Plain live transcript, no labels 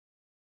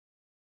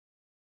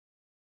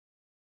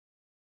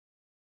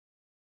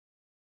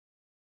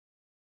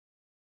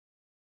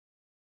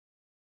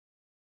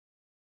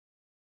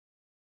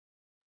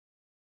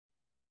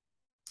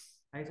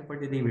Hi, so for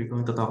today, we're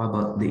going to talk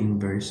about the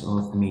inverse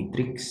of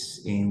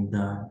matrix and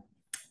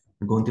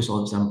we're going to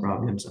solve some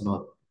problems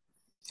about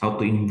how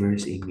to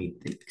inverse a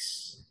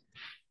matrix.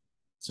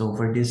 So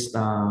for this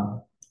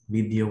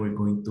video, we're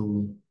going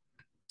to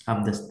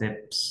have the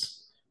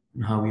steps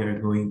on how we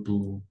are going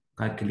to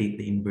calculate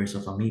the inverse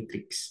of a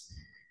matrix.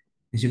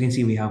 As you can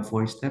see, we have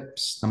four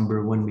steps.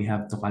 Number one, we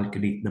have to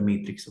calculate the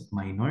matrix of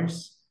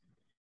minors.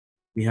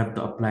 We have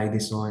to apply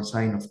the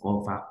sign of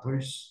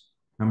cofactors.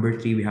 Number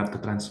three, we have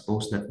to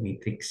transpose that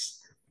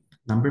matrix.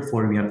 Number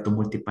four, we have to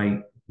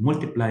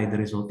multiply the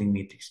resulting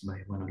matrix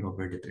by 1 all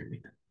over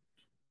determinant.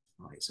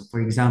 Okay, so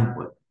for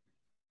example,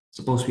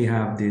 suppose we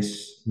have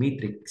this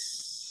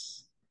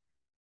matrix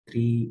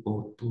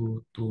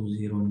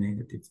 30220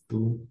 negative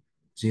 2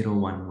 0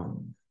 1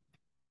 1.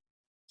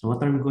 So what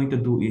are we going to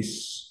do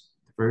is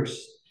first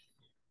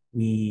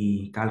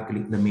we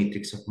calculate the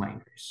matrix of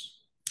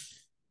minors.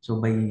 So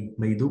by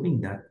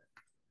doing that,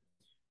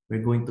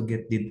 we're going to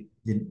get the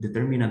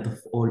determinant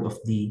of all of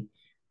the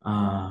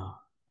uh,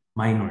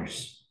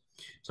 minors.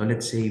 So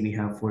let's say we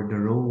have for the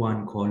row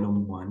 1,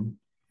 column 1,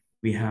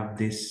 we have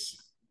this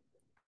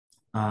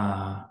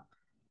uh,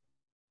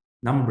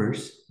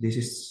 numbers. This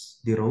is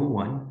the row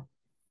 1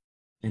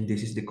 and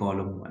this is the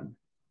column 1.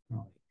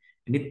 Okay.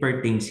 And it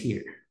pertains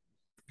here.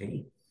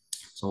 Okay.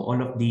 So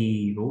all of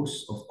the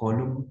rows of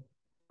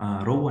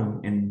row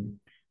 1 and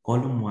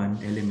column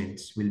 1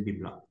 elements will be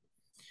blocked.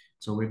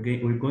 So we're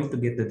going to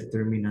get the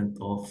determinant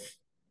of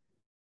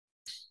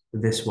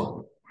this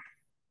one.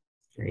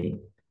 Okay.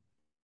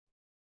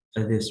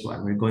 So this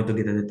one, we're going to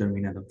get the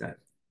determinant of that.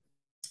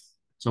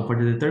 So for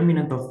the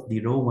determinant of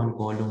the row 1,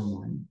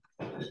 column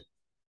 1,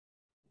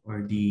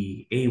 or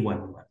the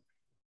A11,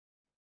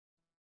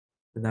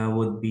 that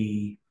would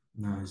be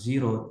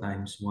 0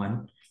 times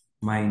 1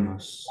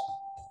 minus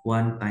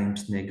 1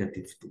 times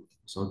negative 2.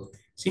 So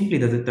simply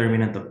the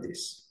determinant of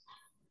this.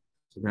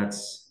 So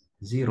that's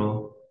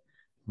 0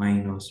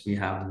 minus we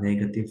have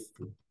negative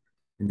 2,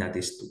 and that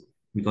is 2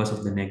 because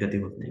of the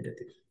negative of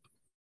negative.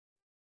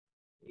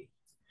 Okay.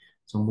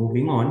 So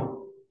moving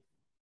on,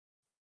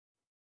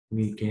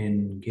 we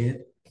can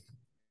get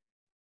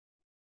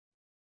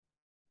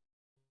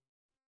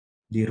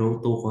the row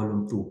 2,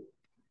 column 2.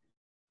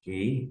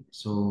 Okay,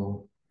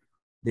 so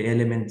the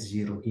element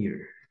 0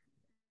 here.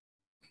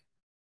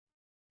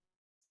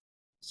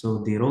 So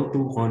the row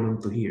 2,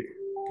 column 2 here.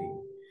 Okay,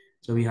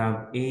 so we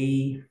have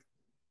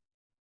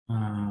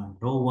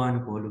row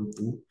 1, column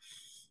 2,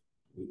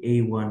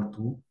 A1,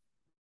 2.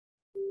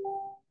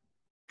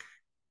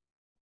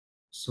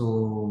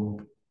 So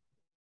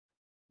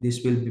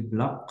this will be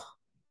blocked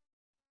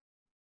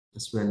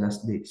as well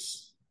as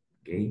this.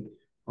 Okay,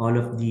 all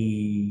of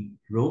the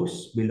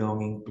rows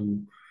belonging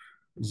to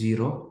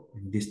 0,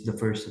 and this the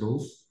first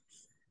row,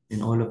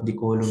 and all of the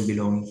column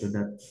belonging to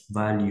that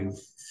value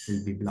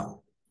will be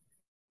blocked.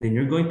 Then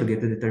you're going to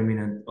get the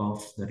determinant of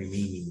the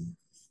remaining.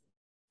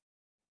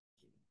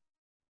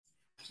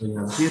 So you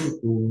have 0,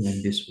 2,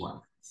 and this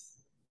one.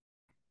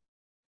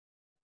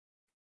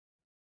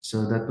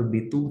 So that would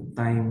be 2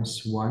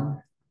 times 1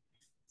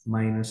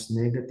 minus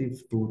negative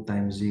 2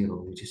 times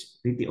 0, which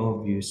is pretty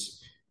obvious.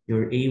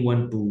 Your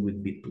A12 would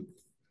be 2.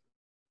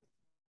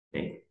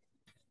 Okay.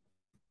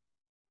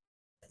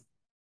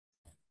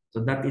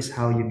 So that is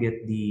how you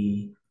get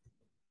the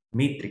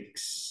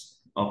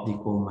matrix of the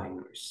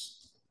cominors.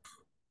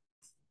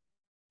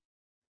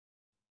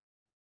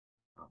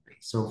 Okay.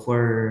 So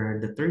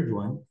for the third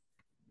one,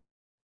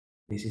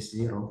 this is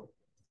 0.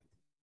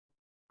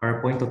 Our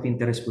point of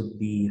interest would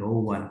be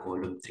row 1,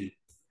 column 3.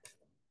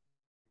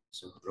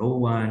 So row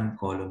 1,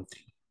 column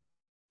 3.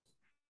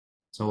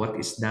 So what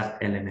is that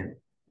element?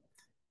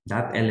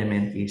 That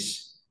element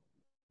is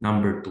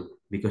number 2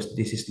 because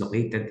this is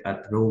located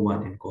at row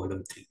 1 and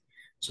column 3.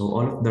 So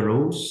all of the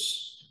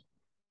rows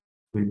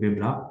will be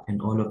blocked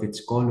and all of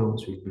its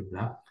columns will be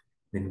blocked.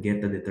 Then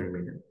get the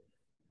determinant.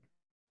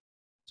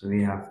 So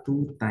we have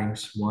 2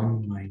 times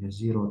 1 minus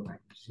 0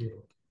 times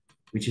 0,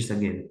 which is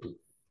again 2.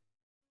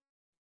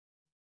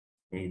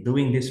 Okay,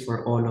 doing this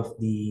for all of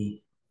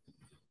the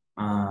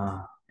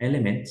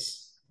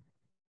elements.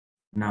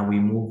 Now we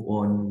move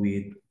on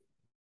with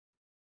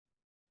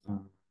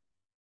uh,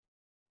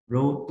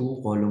 row 2,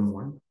 column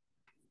 1,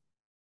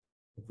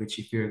 which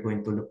if you're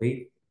going to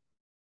locate,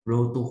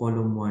 row 2,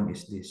 column 1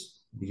 is this,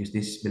 because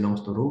this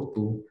belongs to row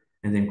 2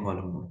 and then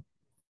column 1.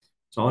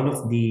 So all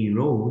of the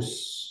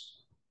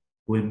rows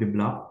will be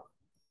blocked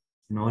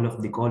and all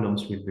of the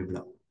columns will be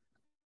blocked.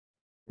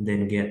 And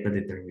then get the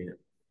determinant.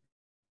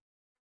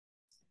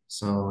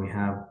 So we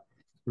have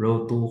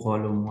row 2,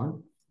 column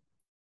 1.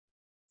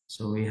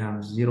 So we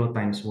have 0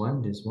 times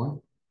 1, this one,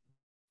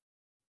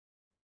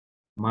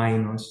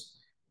 minus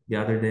the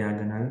other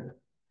diagonal,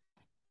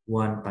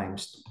 1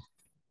 times 2.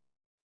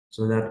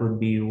 So that would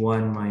be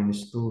 1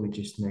 minus 2, which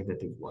is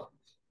negative 1.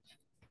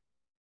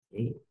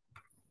 Okay.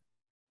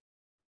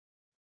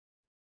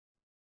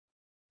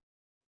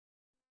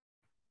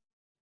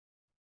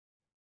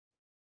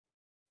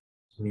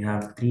 So we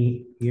have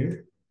 3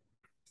 here.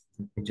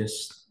 Let me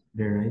just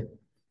rewrite.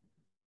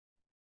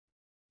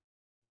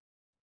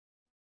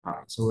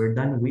 Alright, so we're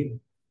done with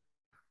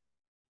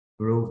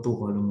row 2,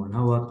 column 1.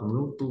 How about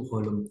row 2,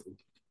 column 2?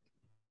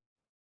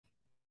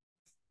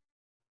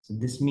 So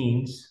this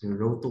means the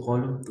row 2,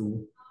 column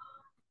 2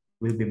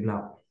 will be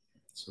blocked.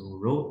 So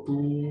row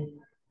 2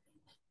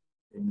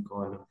 and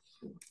column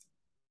 2.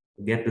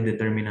 To get the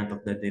determinant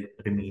of the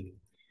remaining.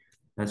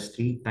 That's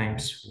 3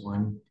 times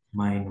 1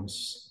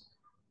 minus,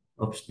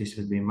 oops, this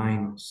will be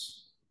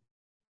minus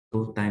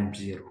 2 times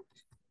 0,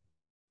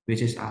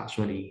 which is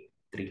actually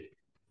 3.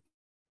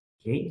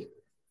 Okay?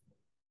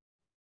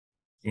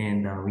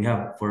 And we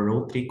have for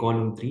row 3,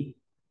 column 3.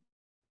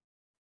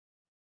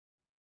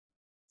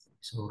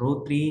 So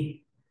row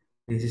 3,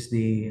 this is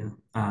the,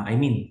 I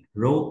mean,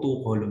 row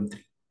 2, column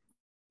 3.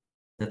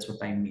 That's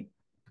what I mean.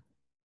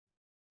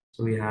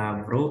 So we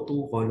have row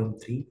 2, column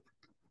 3.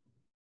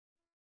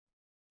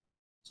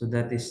 So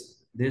that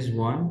is this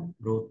one,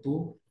 row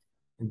 2,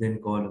 and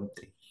then column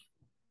 3.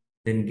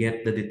 Then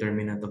get the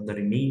determinant of the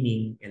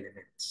remaining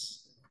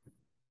elements.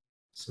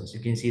 So as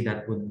you can see,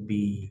 that would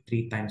be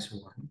 3 times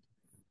 1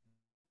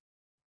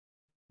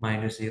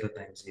 minus 0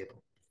 times 0.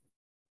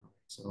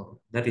 So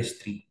that is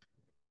 3.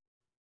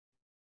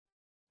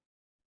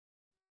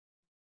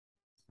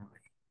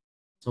 Okay.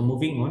 So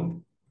moving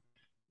on,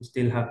 we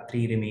still have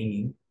 3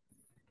 remaining.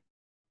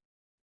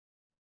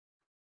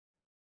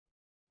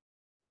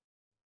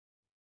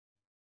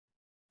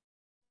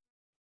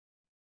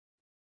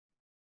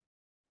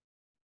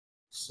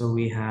 So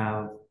we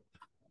have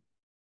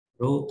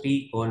row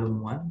 3,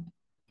 column 1.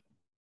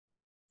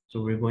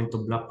 So we're going to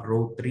block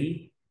row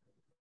 3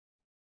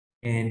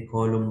 and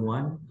column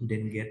 1,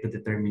 then get the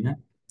determinant.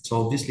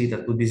 So obviously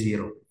that would be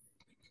 0.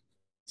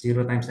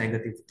 0 times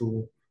negative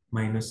 2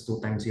 minus 2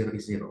 times 0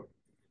 is 0.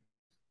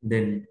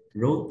 Then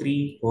row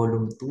 3,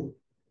 column 2.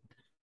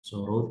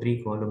 So row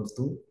 3, column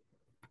 2.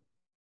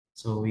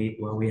 So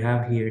what we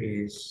have here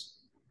is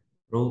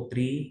row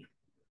 3,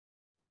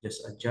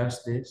 just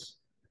adjust this.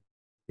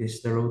 This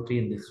is the row 3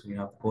 and this we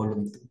have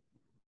column 2.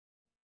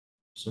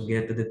 So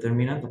get the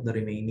determinant of the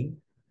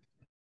remaining.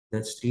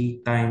 That's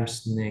 3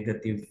 times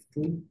negative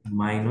 2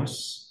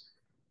 minus,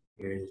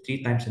 here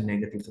 3 times and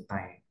negative 2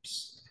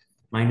 times.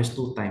 Minus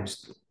 2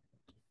 times 2.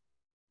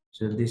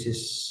 So this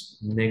is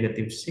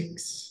negative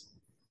 6.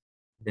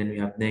 Then we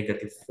have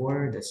negative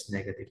 4, that's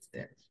negative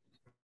 10.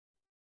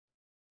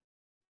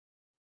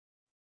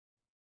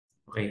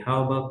 Okay,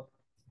 how about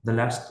the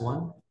last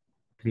one?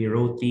 The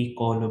row 3,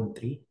 column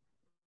 3.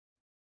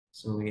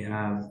 So we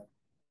have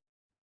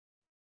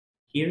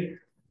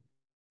here,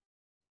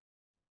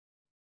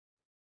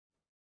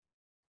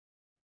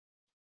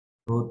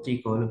 row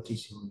 3, column 3.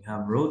 So we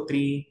have row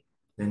 3,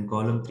 then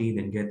column 3,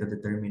 then get the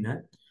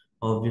determinant.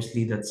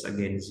 Obviously, that's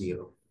again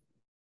 0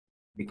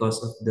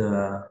 because of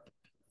the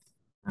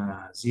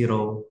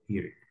 0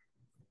 here.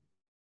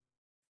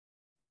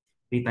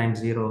 3 times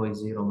 0 is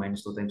 0,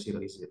 minus 2 times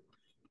 0 is 0.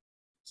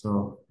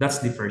 So that's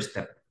the first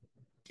step.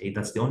 Okay,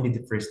 that's the only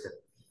the first step.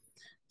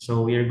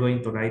 So we are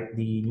going to write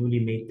the newly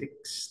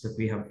matrix that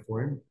we have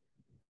formed.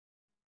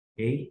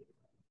 Okay,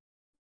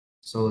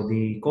 so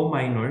the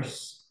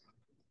co-minors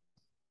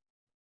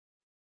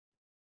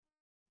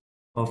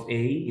of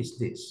A is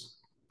this.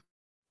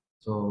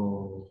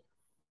 So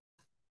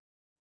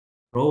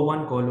row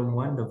 1, column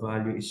 1, the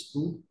value is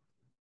 2.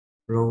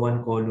 Row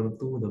 1, column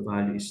 2, the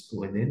value is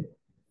 2 again.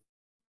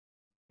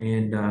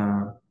 And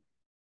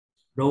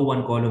row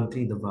 1, column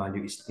 3, the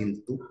value is still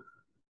 2.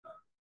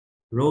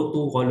 Row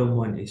 2, column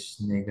 1 is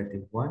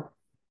negative 1.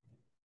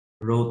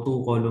 Row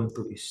 2, column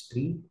 2 is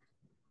 3.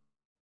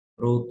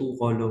 Row 2,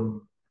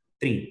 column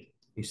 3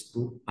 is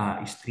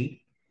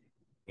 3.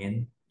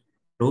 And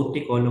row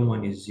 3, column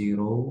 1 is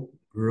 0.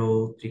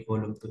 Row 3,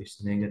 column 2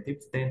 is negative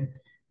 10.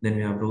 Then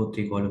we have row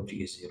 3, column 3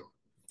 is 0.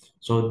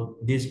 So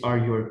these are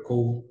your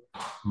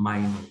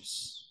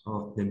co-minors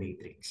of the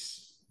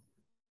matrix.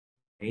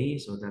 Okay,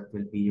 so that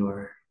will be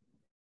your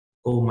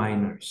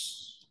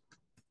co-minors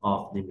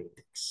of the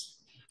matrix.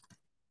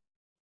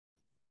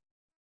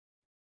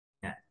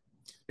 Yeah.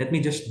 Let me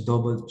just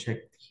double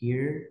check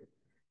here.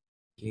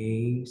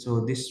 Okay,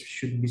 so this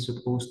should be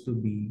supposed to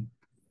be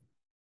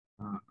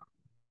uh,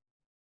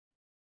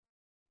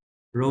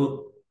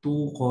 row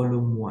 2,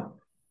 column 1.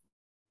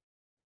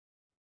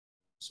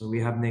 So we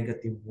have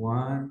negative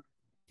 1,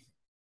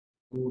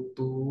 2,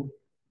 2.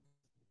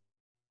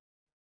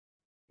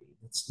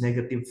 That's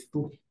negative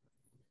 2.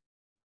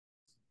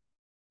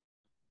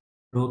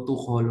 Row 2,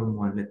 column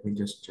 1. Let me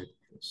just check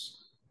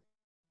this.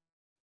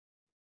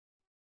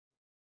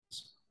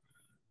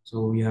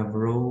 So we have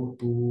row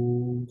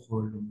 2,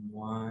 column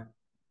 1.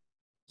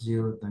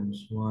 0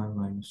 times 1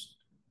 minus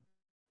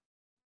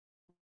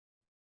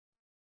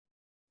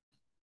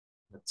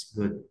 2. That's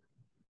good.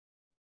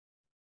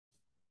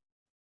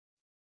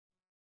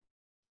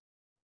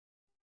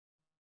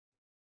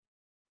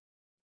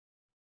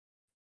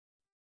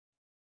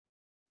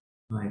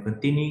 Okay,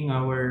 continuing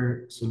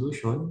our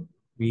solution,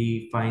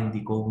 we find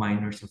the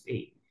co-minors of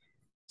A.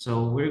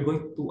 So we're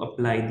going to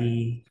apply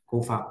the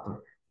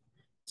cofactor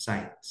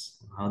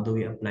signs. How do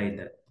we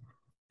apply that?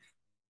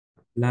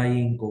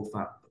 Applying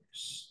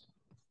cofactors.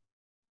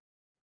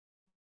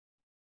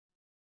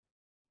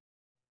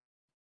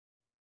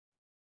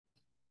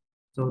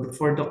 So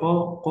for the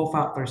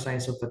cofactor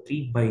size of a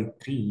 3 by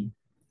 3,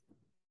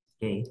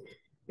 okay,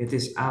 it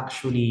is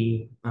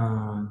actually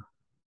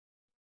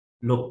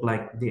look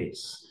like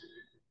this.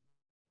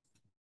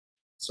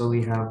 So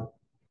we have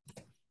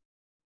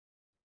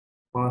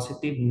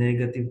positive,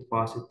 negative,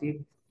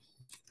 positive,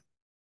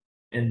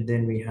 and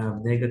then we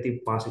have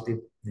negative, positive,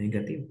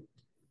 negative,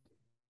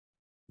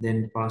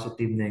 then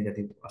positive,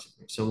 negative,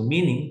 positive. So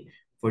meaning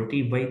for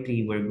 3 by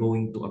 3, we're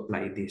going to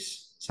apply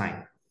this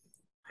sign.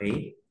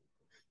 Okay?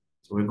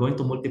 So we're going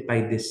to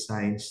multiply these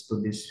signs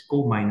to this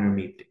co-minor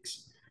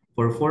matrix.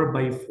 For 4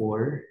 by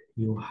 4,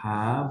 you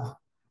have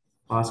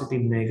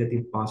positive,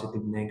 negative,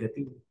 positive,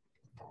 negative.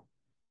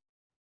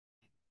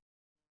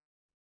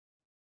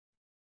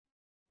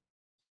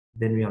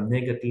 Then we have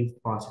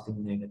negative, positive,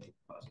 negative,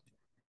 positive.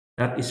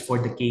 That is for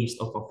the case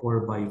of a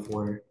 4 by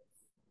 4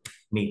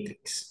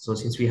 matrix. So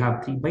since we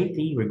have 3 by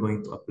 3, we're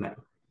going to apply.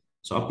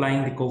 So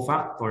applying the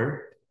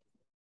cofactor,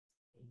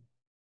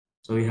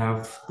 so we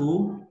have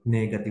 2,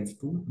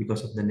 negative 2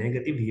 because of the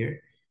negative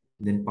here,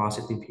 then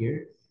positive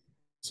here.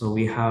 So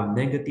we have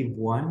negative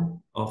 1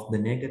 of the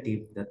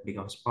negative that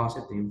becomes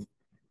positive.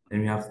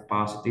 Then we have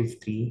positive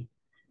 3.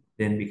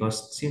 Then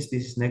because since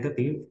this is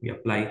negative, we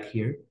apply it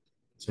here.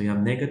 So you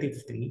have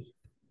negative 3.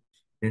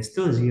 Then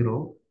still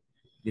 0.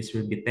 This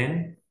will be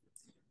 10.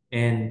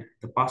 And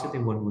the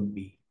positive one would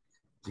be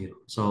 0.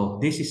 So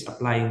this is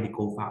applying the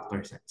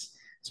cofactor sets.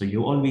 So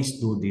you always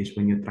do this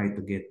when you try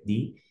to get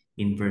the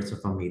inverse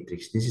of a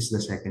matrix. This is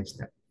the second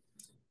step.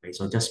 Okay,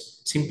 so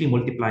just simply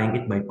multiplying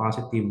it by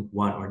positive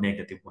 1 or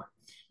negative 1.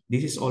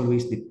 This is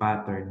always the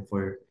pattern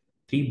for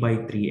 3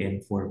 by 3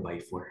 and 4 by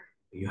 4.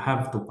 You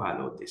have to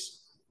follow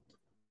this.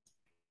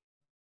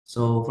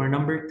 So for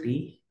number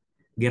 3,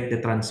 get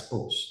the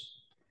transpose.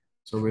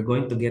 So we're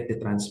going to get the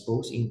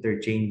transpose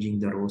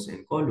interchanging the rows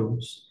and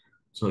columns.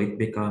 So it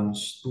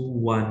becomes 2,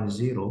 1,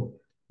 0,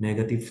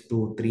 negative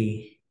 2,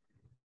 3,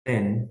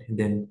 10, and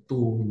then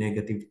 2,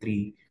 negative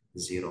 3,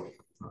 0.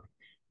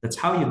 That's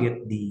how you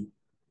get the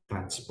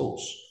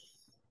transpose.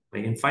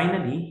 Okay, and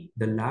finally,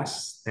 the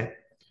last step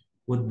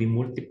would be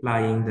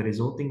multiplying the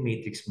resulting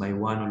matrix by 1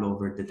 all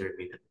over the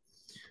determinant.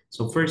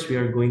 So first, we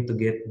are going to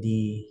get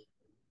the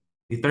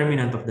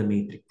determinant of the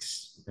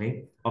matrix,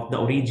 okay, of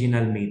the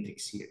original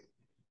matrix here.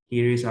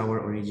 Here is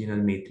our original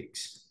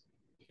matrix.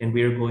 And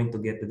we are going to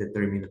get the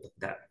determinant of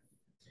that.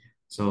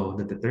 So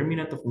the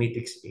determinant of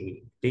matrix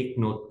A, take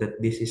note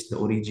that this is the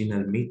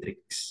original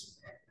matrix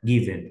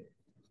given.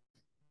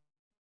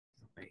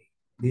 Okay.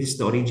 This is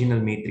the original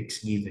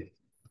matrix given,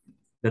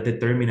 the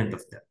determinant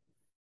of that.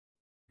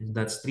 And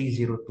that's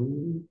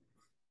 302.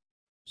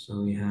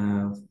 So we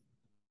have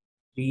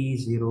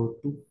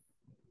 302,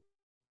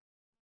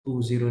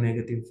 20,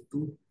 negative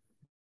 2.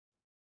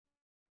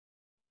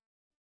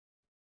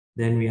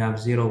 Then we have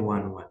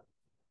 011,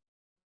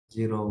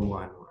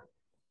 011.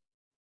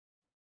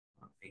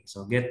 Okay,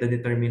 so get the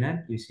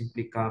determinant. You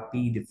simply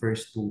copy the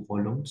first two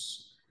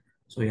columns.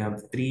 So you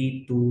have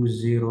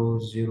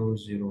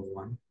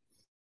 320001.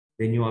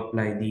 Then you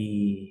apply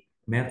the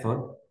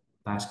method,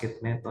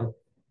 basket method.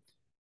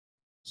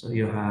 So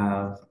you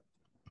have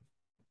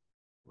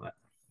what?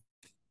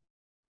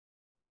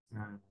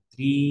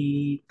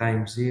 3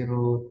 times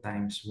 0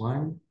 times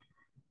 1,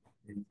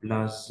 and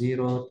plus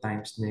 0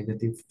 times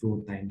negative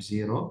 2 times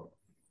 0.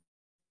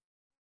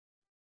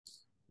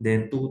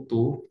 Then 2,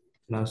 2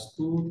 plus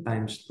 2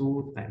 times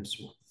 2 times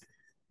 1.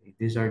 Okay,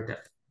 these are the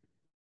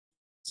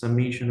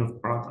summation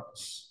of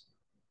products.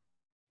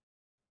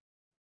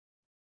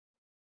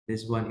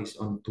 This one is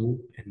on 2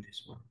 and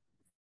this one.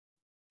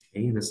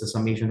 Okay, that's the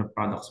summation of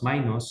products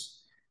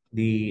minus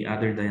the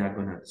other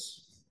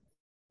diagonals.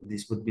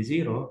 This would be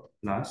 0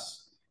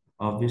 plus,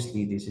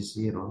 obviously this is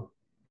 0.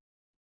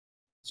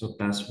 So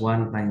plus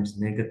 1 times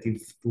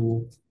negative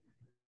 2,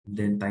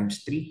 then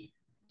times 3.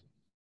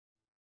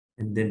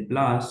 And then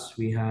plus,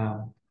 we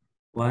have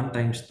 1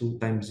 times 2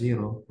 times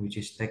 0, which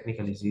is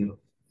technically 0.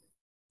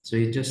 So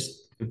you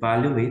just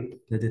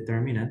evaluate the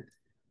determinant.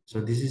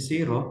 So this is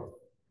 0.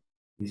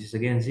 This is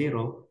again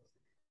 0.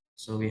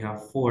 So we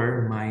have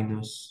 4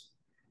 minus,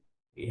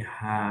 we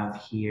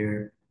have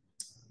here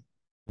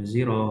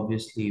 0,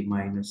 obviously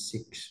minus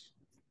 6.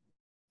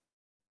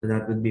 So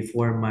that would be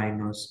 4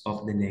 minus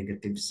of the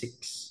negative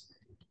 6.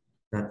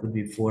 That would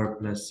be 4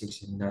 plus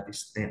 6, and that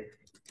is 10.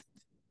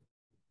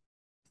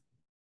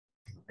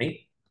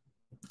 Okay?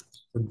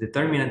 So the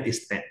determinant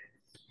is 10.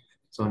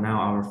 So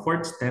now our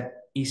fourth step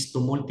is to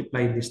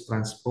multiply this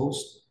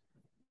transposed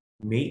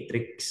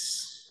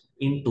matrix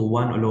into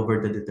 1 all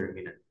over the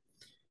determinant.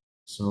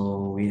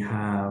 So we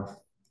have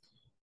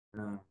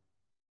uh,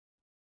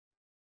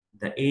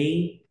 the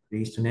A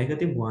raised to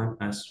negative 1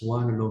 as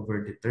 1 all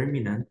over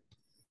determinant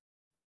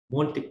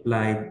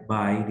multiplied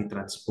by the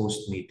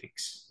transposed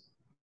matrix.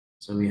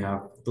 So we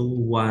have 2,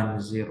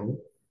 1, 0.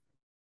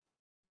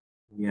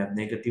 We have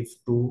negative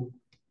 2,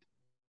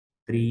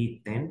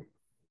 3, 10.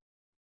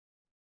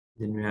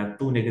 Then we have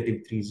 2,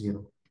 negative 3,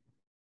 0.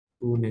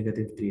 2,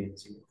 negative 3, and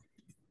 0.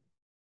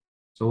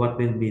 So what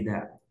will be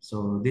that?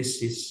 So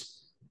this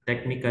is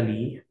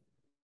technically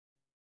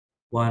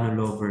 1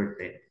 all over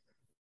 10.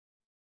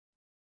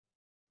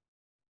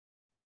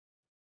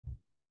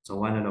 So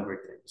 1 all over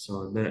 10.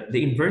 So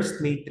the inverse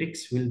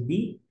matrix will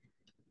be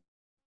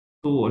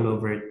 2 all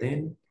over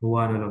 10,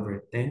 1 all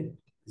over 10,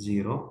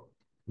 0,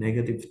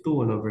 negative 2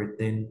 all over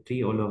 10,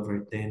 3 all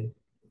over 10,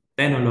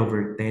 10 all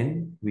over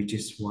 10, which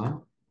is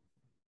 1.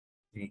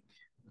 Okay.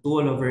 2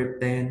 all over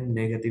 10,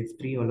 negative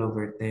 3 all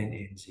over 10,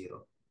 and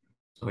 0.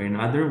 So in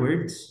other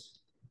words,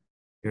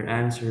 your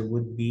answer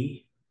would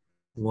be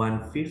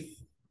 1/5,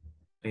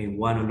 okay, 1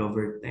 all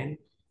over 10,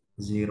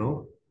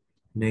 0,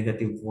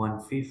 negative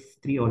 1/5,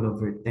 3 all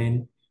over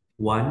 10,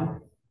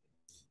 1,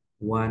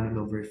 1 all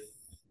over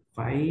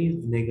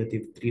 5,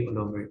 negative 3 all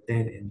over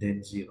 10, and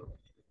then 0.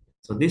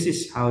 So this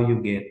is how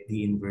you get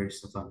the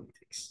inverse of a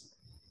matrix.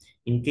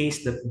 In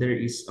case that there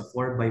is a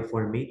 4 by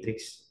 4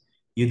 matrix,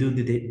 you do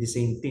the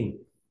same thing,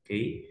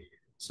 okay?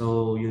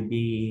 So you'll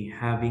be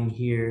having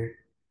here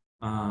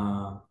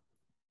uh,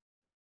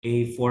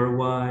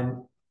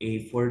 A41,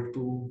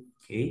 A42,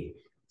 okay?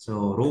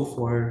 So row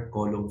 4,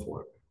 column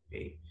 4,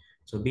 okay?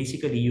 So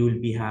basically, you will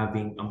be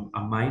having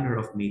a minor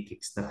of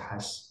matrix that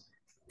has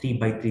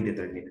 3 by 3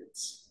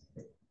 determinants.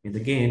 And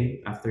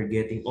again, after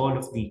getting all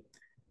of the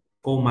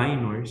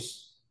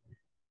co-minors,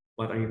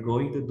 what are you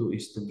going to do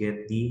is to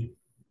get the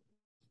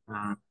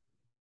uh,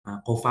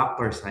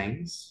 cofactor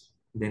signs.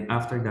 Then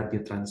after that,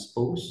 you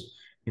transpose.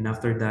 And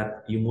after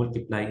that, you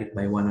multiply it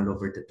by 1 all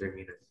over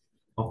determinant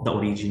of the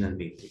original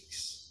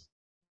matrix.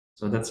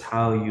 So that's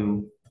how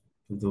you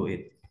do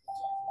it.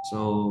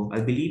 So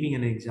I'll be leaving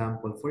an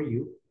example for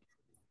you.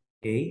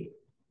 Okay.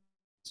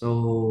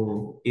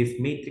 So if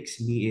matrix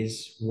B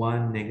is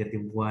 1,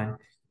 negative 1,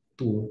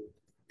 2,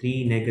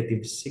 3,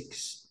 negative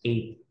 6,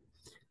 8,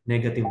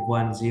 negative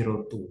 1,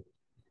 0, 2.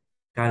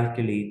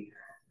 Calculate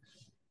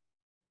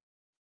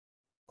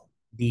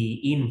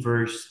the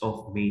inverse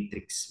of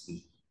matrix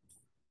B.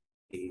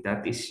 Okay,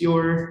 that is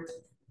your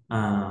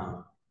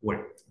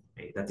work.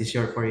 Okay, that is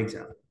your for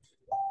example.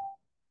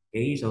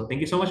 Okay, so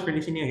thank you so much for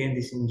listening again.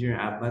 This is Jei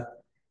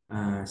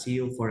Abat. See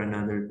you for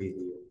another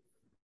video.